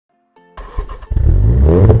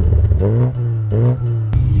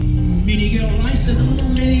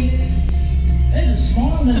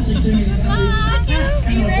smile, don't see too many members.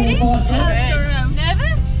 Are you ready? Sure am.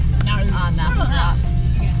 Nervous? No. Oh, no.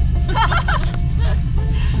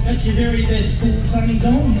 Got your very best cool sunnies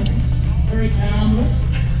on, very calm look.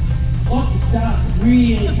 Like dark,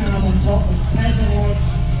 really calm on top, and paddle like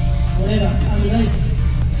whatever underneath.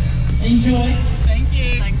 Enjoy. Thank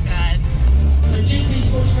you. Thanks, guys. The GT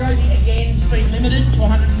Sports Trophy again, speed limited to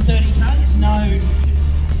 130 k's, no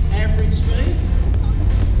average speed.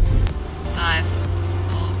 5, 4,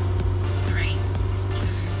 3, 2,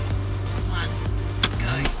 1,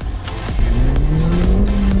 go.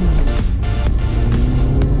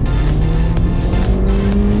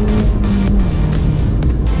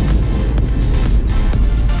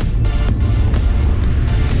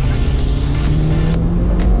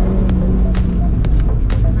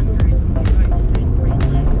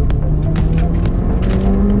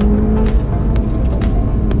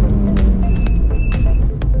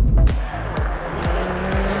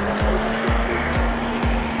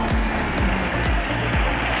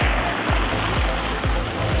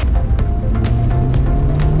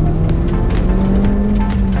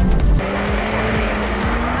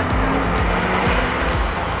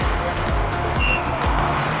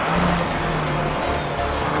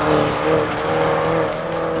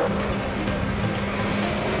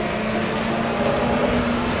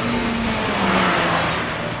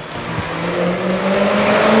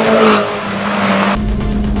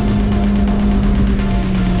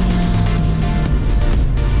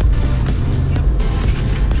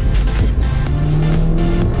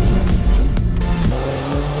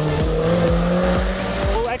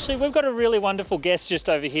 Actually, we've got a really wonderful guest just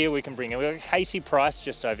over here we can bring in. We've got Casey Price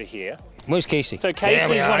just over here. Where's Casey? So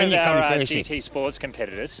Casey's one of our GT Sports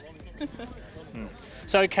competitors.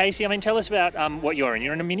 So Casey, I mean, tell us about what you're in.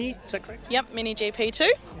 You're in a Mini, is that correct? Yep, Mini GP2.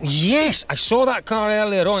 Yes, I saw that car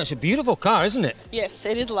earlier on. It's a beautiful car, isn't it? Yes,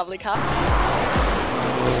 it is a lovely car.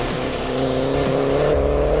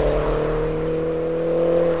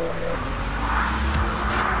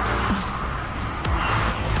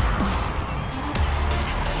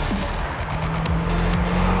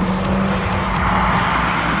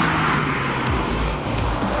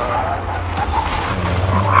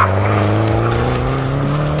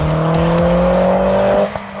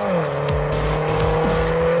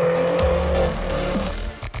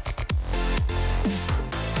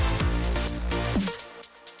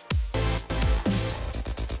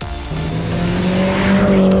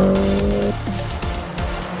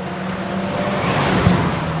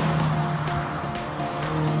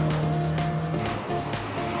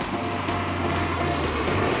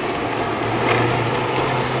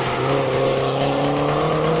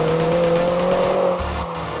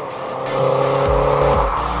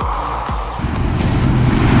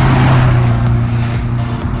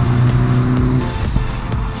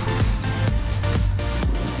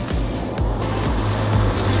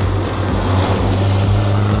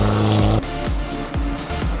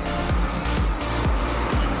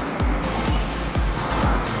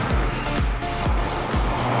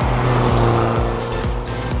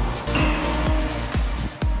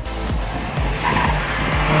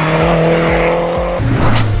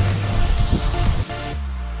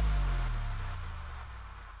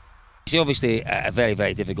 It's obviously a very,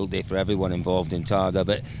 very difficult day for everyone involved in Targa,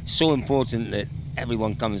 but so important that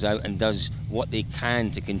everyone comes out and does what they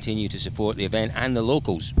can to continue to support the event and the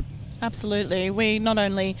locals. Absolutely. We not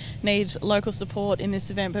only need local support in this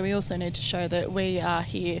event, but we also need to show that we are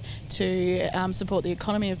here to support the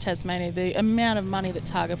economy of Tasmania, the amount of money that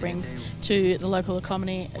Targa brings to the local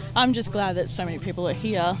economy. I'm just glad that so many people are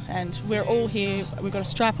here, and we're all here. We've got a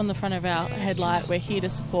stripe on the front of our headlight. We're here to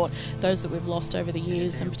support those that we've lost over the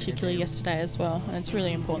years, and particularly yesterday as well, and it's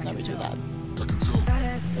really important that we do that.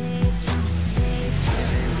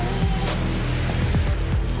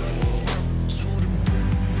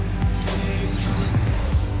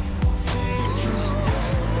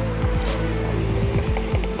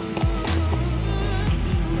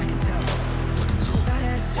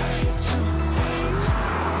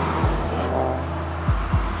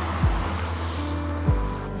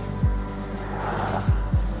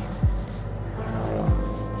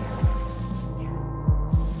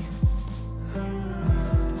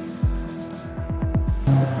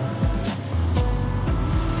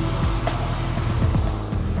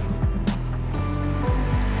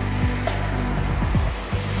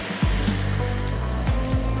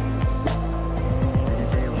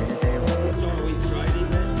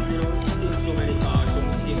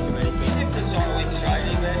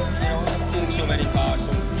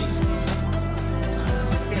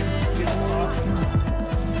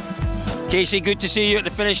 Casey, good to see you at the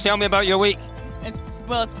finish. Tell me about your week.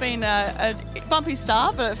 Well, it's been a bumpy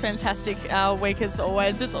start, but a fantastic week as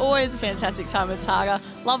always. It's always a fantastic time with Targa.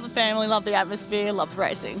 Love the family, love the atmosphere, love the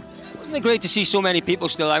racing. Wasn't it great to see so many people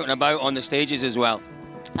still out and about on the stages as well?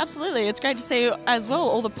 Absolutely. It's great to see as well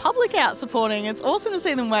all the public out supporting. It's awesome to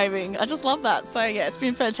see them waving. I just love that. So, yeah, it's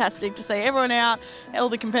been fantastic to see everyone out, all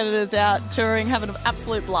the competitors out touring, having an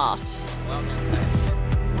absolute blast. Well done.